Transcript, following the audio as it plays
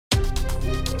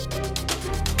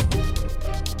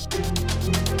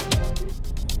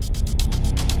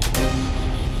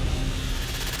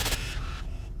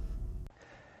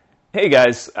Hey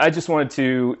guys, I just wanted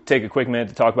to take a quick minute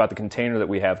to talk about the container that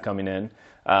we have coming in.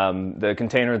 The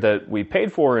container that we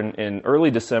paid for in early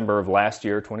December of last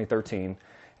year, 2013,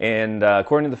 and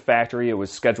according to the factory, it was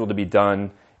scheduled to be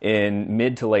done in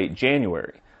mid to late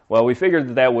January. Well, we figured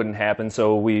that that wouldn't happen,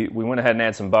 so we went ahead and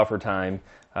had some buffer time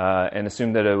and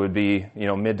assumed that it would be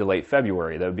mid to late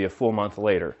February. That would be a full month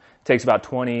later. It takes about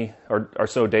 20 or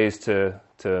so days to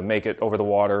make it over the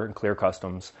water and clear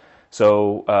customs.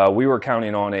 So we were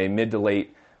counting on a mid to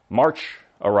late March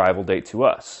arrival date to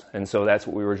us, and so that's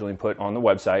what we originally put on the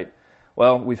website.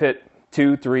 Well, we've hit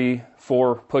 2, 3,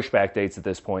 4 pushback dates at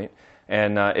this point,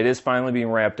 and it is finally being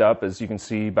wrapped up, as you can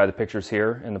see by the pictures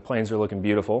here, and the planes are looking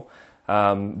beautiful.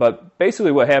 But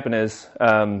basically what happened is,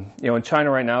 in China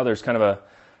right now, there's kind of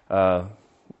a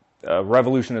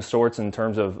revolution of sorts in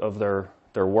terms of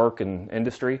their work and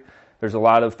industry. There's a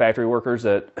lot of factory workers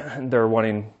that they're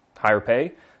wanting higher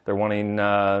pay. They're wanting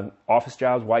office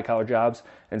jobs, white-collar jobs,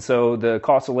 and so the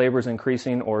cost of labor is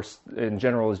increasing, or in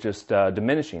general is just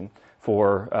diminishing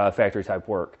for factory-type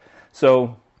work.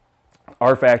 So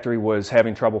our factory was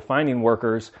having trouble finding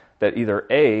workers that either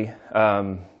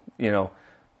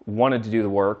wanted to do the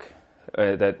work,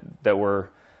 that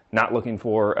were not looking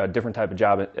for a different type of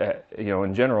job,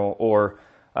 in general, or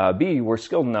B, were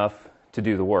skilled enough to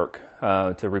do the work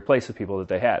to replace the people that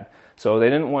they had. So they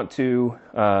didn't want to.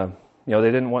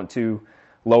 They didn't want to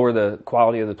lower the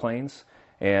quality of the planes,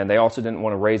 and they also didn't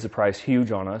want to raise the price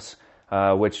huge on us,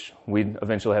 which we'd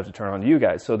eventually have to turn on to you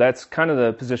guys. So that's kind of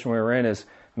the position we were in, is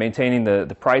maintaining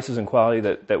the prices and quality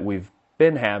that we've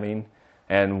been having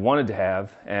and wanted to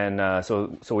have. And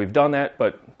so we've done that,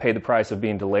 but paid the price of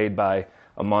being delayed by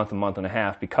a month and a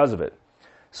half because of it.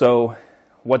 So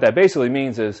what that basically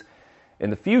means is, in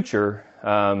the future,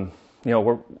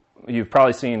 you've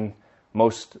probably seen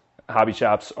most hobby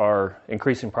shops are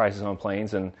increasing prices on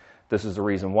planes, and this is the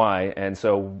reason why. And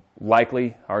so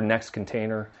likely our next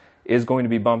container is going to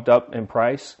be bumped up in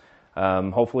price.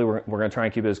 Hopefully we're going to try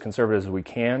and keep it as conservative as we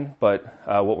can, but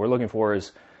what we're looking for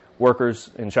is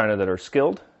workers in China that are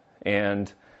skilled,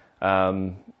 and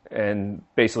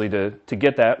basically to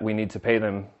get that, we need to pay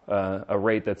them a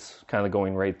rate that's kind of the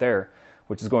going rate there,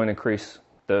 which is going to increase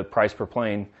the price per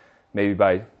plane maybe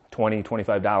by $20,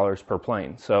 $25 per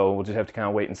plane. So we'll just have to kind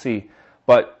of wait and see.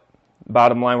 But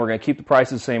bottom line, we're going to keep the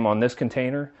prices the same on this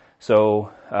container.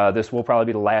 So this will probably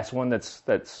be the last one that's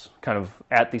kind of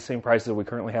at the same prices that we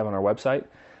currently have on our website.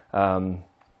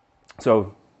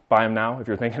 So buy them now if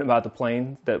you're thinking about the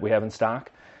plane that we have in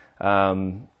stock.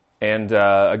 Again,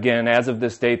 as of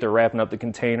this date, they're wrapping up the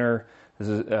container. This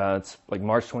is it's like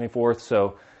March 24th.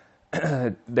 So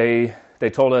they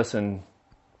told us and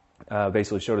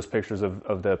basically showed us pictures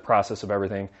of the process of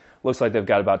everything. Looks like they've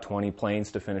got about 20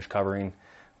 planes to finish covering,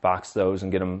 box those,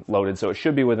 and get them loaded. So it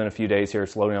should be within a few days here.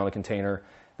 It's loading on the container.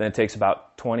 Then it takes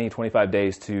about 20, 25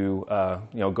 days to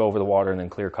go over the water and then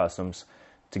clear customs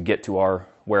to get to our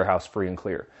warehouse free and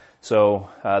clear. So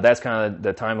that's kind of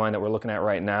the timeline that we're looking at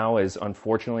right now. Is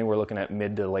unfortunately we're looking at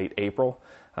mid to late April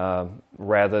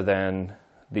rather than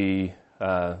the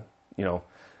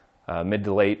mid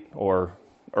to late or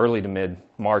early to mid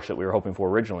March that we were hoping for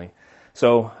originally.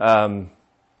 So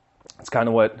it's kind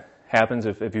of what happens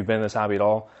if you've been in this hobby at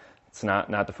all. It's not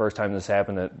the first time this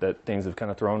happened that things have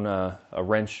kind of thrown a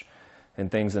wrench in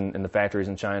things in the factories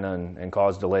in China and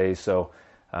caused delays. So,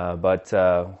 but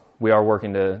we are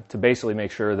working to basically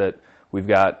make sure that we've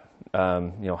got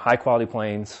high quality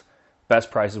planes, best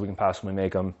prices we can possibly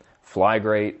make them, fly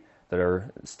great, that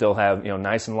are still have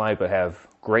nice and light but have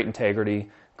great integrity,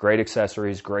 great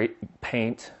accessories, great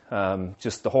paint,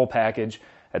 just the whole package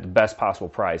at the best possible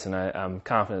price. And I'm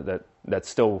confident that's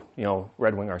still,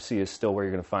 Red Wing RC is still where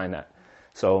you're going to find that.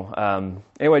 So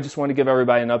anyway, just wanted to give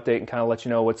everybody an update and kind of let you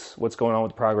know what's going on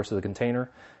with the progress of the container.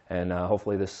 And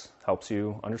hopefully this helps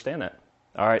you understand that.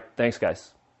 All right, thanks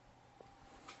guys.